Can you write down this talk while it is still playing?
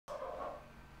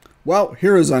Well,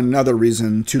 here is another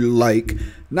reason to like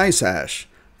NiceHash.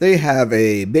 They have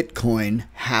a Bitcoin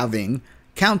halving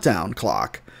countdown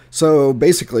clock. So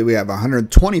basically we have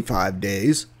 125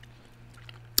 days,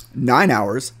 9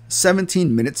 hours,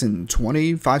 17 minutes, and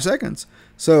 25 seconds.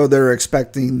 So they're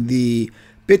expecting the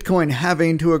Bitcoin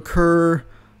halving to occur.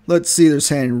 Let's see, they're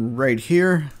saying right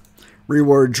here,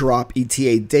 reward drop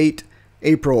ETA date,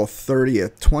 April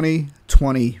 30th,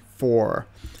 2024.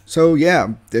 So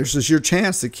yeah, this is your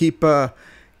chance to keep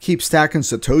stacking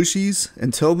Satoshis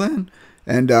until then,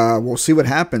 and we'll see what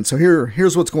happens. So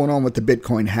here's what's going on with the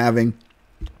Bitcoin halving.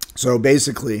 So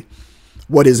basically,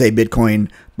 what is a Bitcoin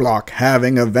block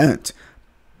halving event?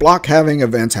 Block halving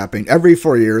events happening every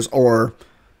 4 years, or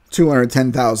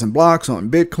 210,000 blocks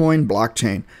on Bitcoin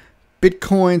blockchain.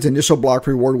 Bitcoin's initial block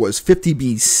reward was 50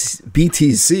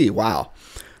 BTC. Wow.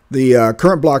 The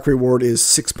current block reward is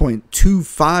 6.25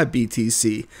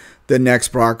 BTC. The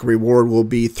next block reward will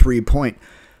be 3.125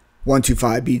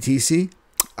 BTC.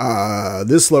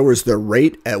 This lowers the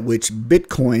rate at which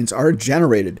Bitcoins are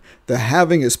generated. The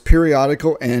halving is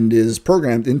periodical and is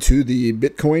programmed into the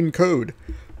Bitcoin code.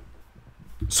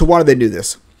 So why do they do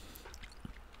this?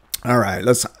 All right,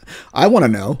 I want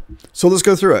to know. So let's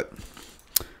go through it.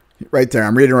 Right there,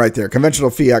 I'm reading right there.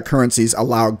 Conventional fiat currencies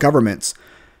allow governments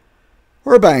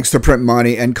or banks to print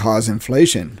money and cause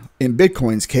inflation. In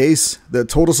Bitcoin's case, the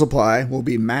total supply will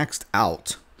be maxed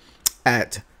out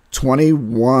at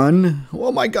 21,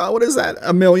 oh my God, what is that?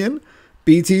 A million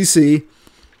BTC.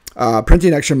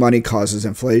 Printing extra money causes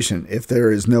inflation. If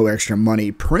there is no extra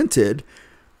money printed,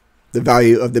 the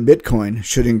value of the Bitcoin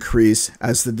should increase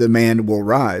as the demand will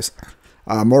rise.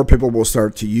 More people will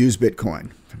start to use Bitcoin,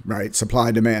 right?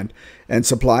 Supply, demand. And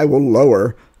supply will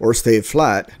lower or stay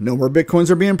flat. No more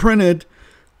Bitcoins are being printed.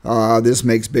 This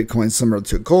makes Bitcoin similar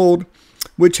to gold,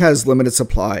 which has limited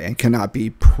supply and cannot be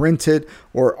printed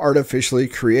or artificially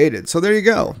created. So there you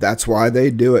go. That's why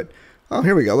they do it. Oh,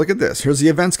 here we go. Look at this. Here's the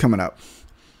events coming up.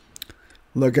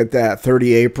 Look at that.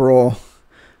 30 April,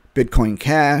 Bitcoin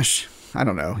Cash. I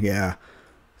don't know. Yeah.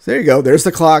 So there you go. There's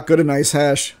the clock. Go to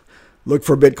NiceHash. Look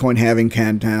for Bitcoin halving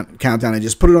countdown and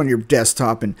just put it on your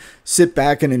desktop and sit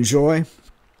back and enjoy.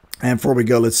 And before we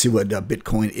go, let's see what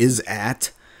Bitcoin is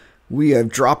at. We have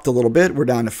dropped a little bit. We're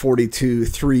down to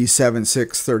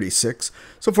 42,376.36.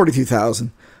 So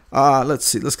 42,000. Let's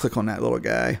see. Let's click on that little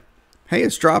guy. Hey,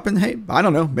 it's dropping. Hey, I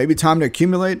don't know. Maybe time to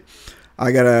accumulate.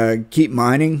 I got to keep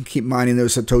mining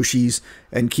those Satoshis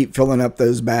and keep filling up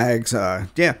those bags.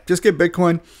 Yeah, just get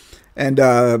Bitcoin.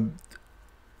 And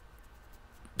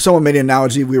someone made an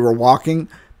analogy. We were walking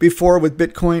before with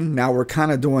Bitcoin. Now we're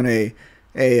kind of doing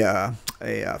a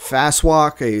fast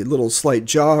walk, a little slight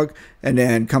jog, and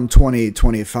then come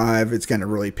 2025, it's going to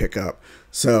really pick up.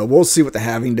 So we'll see what the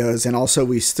halving does. And also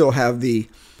we still have the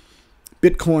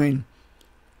Bitcoin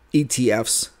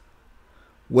ETFs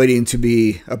waiting to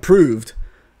be approved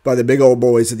by the big old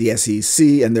boys at the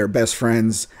SEC and their best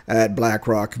friends at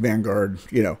BlackRock, Vanguard,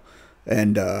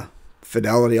 and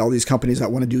Fidelity, all these companies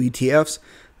that want to do ETFs.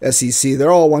 SEC,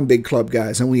 they're all one big club,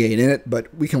 guys, and we ain't in it,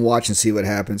 but we can watch and see what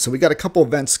happens. So we got a couple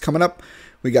events coming up.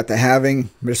 We got the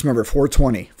halving. Just remember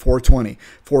 420,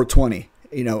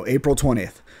 April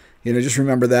 20th. Just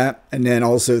remember that. And then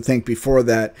also think before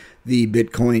that, the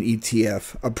Bitcoin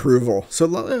ETF approval.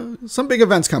 So some big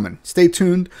events coming. Stay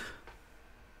tuned.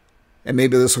 And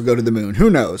maybe this will go to the moon. Who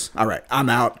knows? All right, I'm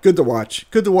out. Good to watch.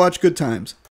 Good times.